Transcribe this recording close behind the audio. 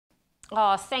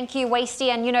Oh, thank you, Wasty.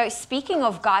 And, you know, speaking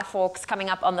of Guy Fawkes coming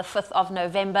up on the 5th of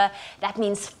November, that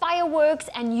means fireworks.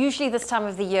 And usually this time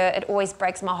of the year, it always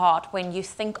breaks my heart when you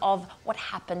think of what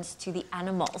happens to the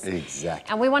animals. Exactly.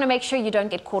 And we want to make sure you don't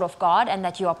get caught off guard and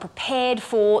that you are prepared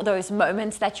for those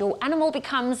moments that your animal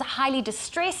becomes highly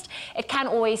distressed. It can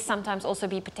always sometimes also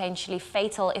be potentially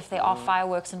fatal if there are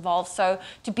fireworks involved. So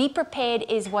to be prepared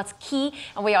is what's key.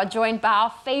 And we are joined by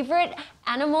our favorite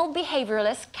animal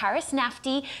behavioralist, Karis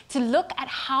Nafty, to look at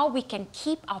how we can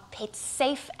keep our pets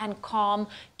safe and calm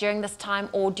during this time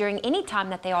or during any time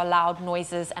that there are loud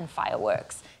noises and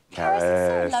fireworks. Karis,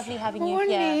 it's so lovely having you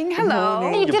here. Morning.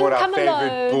 Hello. You didn't brought come our favorite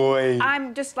alone. boy.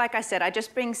 I'm just like I said, I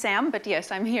just bring Sam, but yes,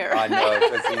 I'm here. I know,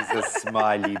 because he's a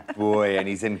smiley boy and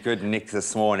he's in good nick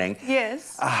this morning.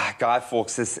 Yes. Guy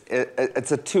Fawkes,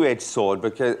 it's a two-edged sword,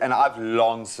 and I've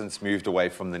long since moved away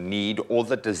from the need or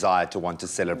the desire to want to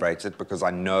celebrate it, because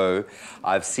I know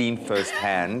I've seen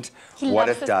firsthand what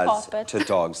it does to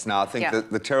dogs. Now, I think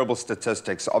the terrible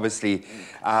statistics, obviously,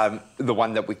 the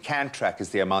one that we can track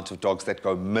is the amount of dogs that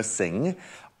go missing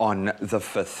on the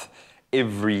 5th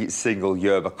every single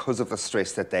year because of the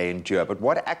stress that they endure. But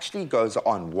what actually goes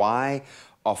on? Why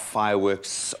are fireworks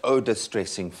so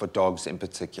distressing for dogs in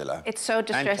particular? It's so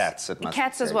distressing. And cats, it must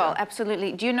Cats be as said, well, yeah.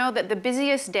 absolutely. Do you know that the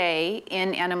busiest day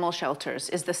in animal shelters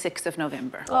is the 6th of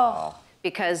November? Oh.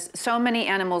 Because so many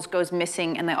animals goes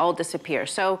missing and they all disappear.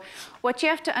 So what you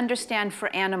have to understand for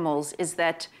animals is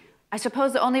that I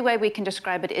suppose the only way we can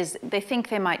describe it is they think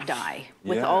they might die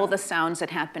with all the sounds that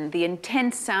happen, the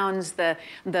intense sounds, the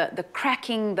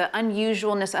cracking, the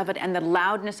unusualness of it, and the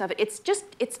loudness of it. It's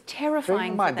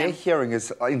terrifying for them. Their hearing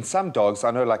is, in some dogs,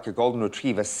 I know, like a golden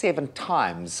retriever, 7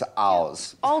 times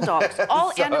ours. All dogs,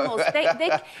 all animals.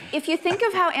 If you think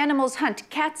of how animals hunt,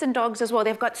 cats and dogs as well,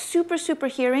 they've got super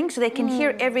hearing, so they can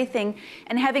hear everything.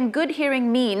 And having good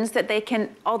hearing means that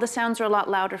all the sounds are a lot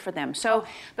louder for them. So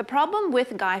the problem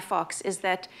with Guy Fawkes is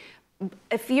that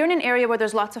if you're in an area where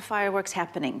there's lots of fireworks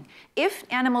happening, if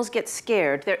animals get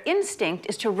scared, their instinct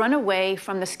is to run away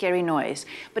from the scary noise.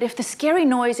 But if the scary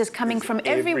noise is coming from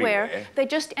everywhere, they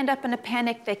just end up in a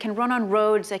panic. They can run on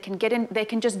roads, they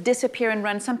can just disappear and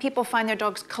run. Some people find their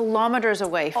dogs kilometers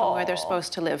away from where they're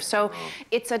supposed to live. So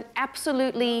it's an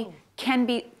absolutely can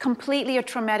be completely a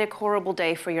traumatic, horrible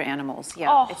day for your animals.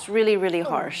 Yeah, it's really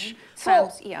harsh.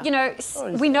 Well, you know,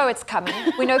 we know it's coming.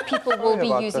 We know people will be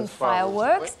using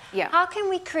fireworks. Yeah. How can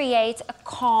we create a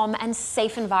calm and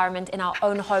safe environment in our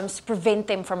own homes to prevent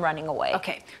them from running away?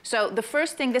 Okay, so the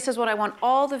first thing, this is what I want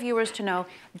all the viewers to know.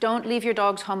 Don't leave your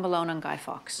dogs home alone on Guy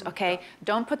Fawkes, okay?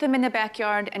 Don't put them in the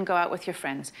backyard and go out with your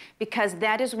friends, because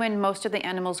that is when most of the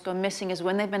animals go missing, is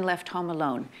when they've been left home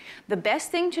alone. The best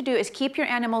thing to do is keep your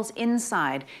animals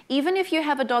inside. Even if you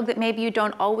have a dog that maybe you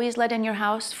don't always let in your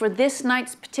house, for this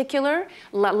night's particular,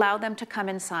 allow them to come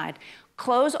inside.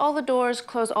 Close all the doors,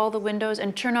 close all the windows,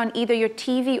 and turn on either your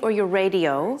TV or your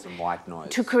radio some white noise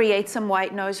to create some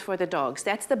white noise for the dogs.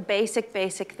 That's the basic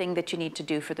thing that you need to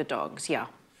do for the dogs, yeah.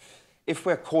 If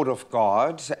we're caught off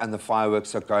guard and the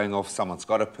fireworks are going off, someone's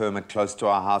got a permit close to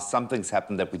our house, something's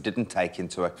happened that we didn't take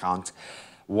into account,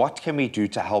 what can we do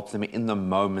to help them in the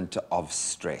moment of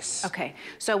stress? Okay,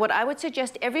 so what I would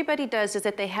suggest everybody does is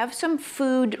that they have some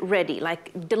food ready,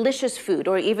 like delicious food,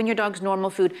 or even your dog's normal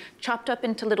food, chopped up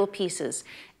into little pieces.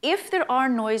 If there are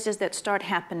noises that start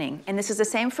happening, and this is the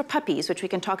same for puppies, which we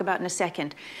can talk about in a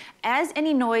second, as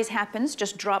any noise happens,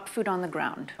 just drop food on the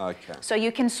ground. Okay. So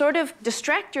you can sort of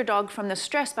distract your dog from the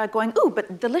stress by going, ooh,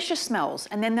 but delicious smells,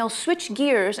 and then they'll switch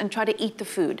gears and try to eat the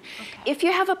food. Okay. If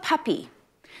you have a puppy,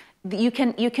 you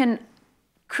can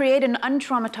create an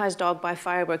untraumatized dog by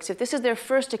fireworks. If this is their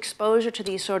first exposure to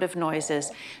these sort of noises,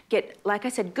 get, like I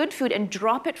said, good food and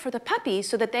drop it for the puppy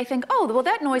so that they think, oh, well,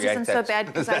 that noise isn't so bad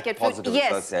because I get food.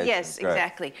 Yes,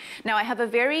 exactly. Now, I have a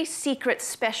very secret,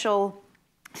 special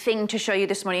thing to show you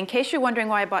this morning, in case you're wondering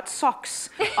why I bought socks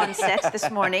on set this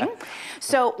morning.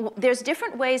 So there's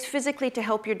different ways physically to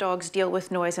help your dogs deal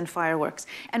with noise and fireworks.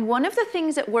 And one of the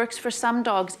things that works for some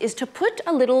dogs is to put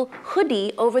a little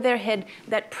hoodie over their head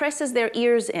that presses their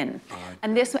ears in.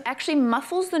 And this actually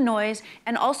muffles the noise,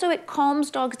 and also it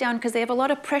calms dogs down because they have a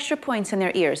lot of pressure points in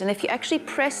their ears. And if you actually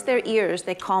press their ears,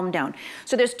 they calm down.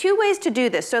 So there's 2 ways to do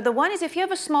this. So the one is, if you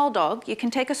have a small dog, you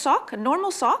can take a sock, a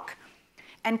normal sock,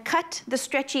 and cut the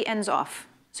stretchy ends off.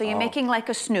 So you're making like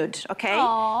a snood, okay?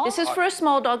 Aww. This is for a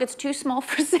small dog. It's too small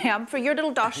for Sam. For your little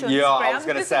Dachshund. Yeah, I was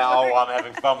going to say, oh, I'm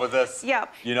having fun with this. Yeah.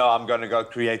 You know, I'm going to go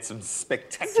create some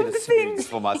spectacular snoods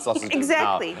for my sausages.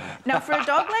 Exactly. Now. Now, for a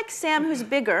dog like Sam, who's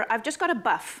bigger, I've just got a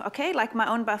buff, okay? Like my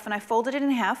own buff, and I folded it in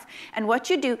half. And what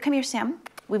you do, come here, Sam.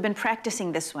 We've been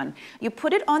practicing this one. You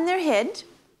put it on their head,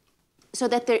 so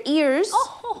that their ears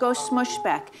go smush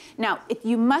back. Now,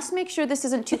 you must make sure this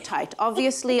isn't too tight.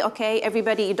 Obviously, okay,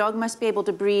 everybody, your dog must be able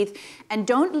to breathe. And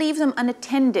don't leave them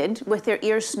unattended with their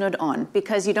ears snood on,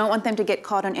 because you don't want them to get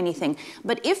caught on anything.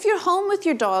 But if you're home with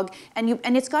your dog,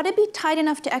 and it's got to be tight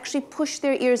enough to actually push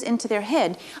their ears into their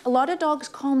head, a lot of dogs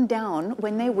calm down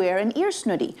when they wear an ear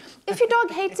snoody. If your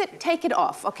dog hates it, take it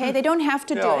off, okay? They don't have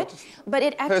to do it. But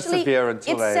it actually, it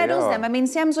settles them. I mean,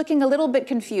 Sam's looking a little bit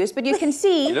confused, but you can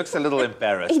see... He looks a little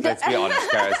embarrassed, let's be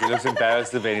honest, guys. He looks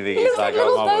embarrassed of anything. He's like,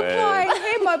 oh my word.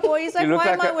 Hey, my boy. He's like, why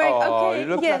am I wearing... Okay, you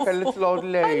look like a little old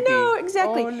lady. I know,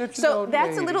 exactly. Oh, so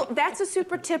that's a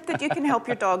super tip that you can help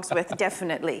your dogs with,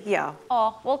 definitely, yeah.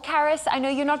 Oh, well, Karis, I know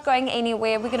you're not going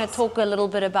anywhere. We're going to talk a little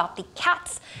bit about the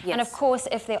cats. Yes. And of course,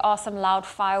 if there are some loud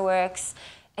fireworks,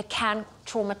 it can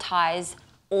traumatize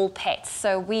all pets.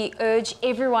 So we urge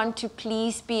everyone to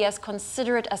please be as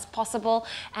considerate as possible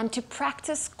and to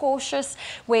practice cautious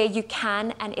where you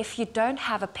can. And if you don't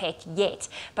have a pet yet,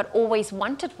 but always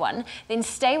wanted one, then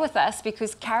stay with us,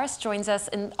 because Karis joins us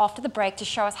after the break to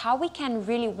show us how we can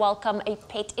really welcome a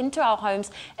pet into our homes,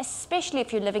 especially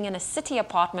if you're living in a city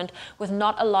apartment with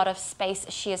not a lot of space.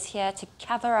 She is here to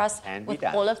cover us with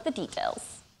all of the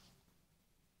details.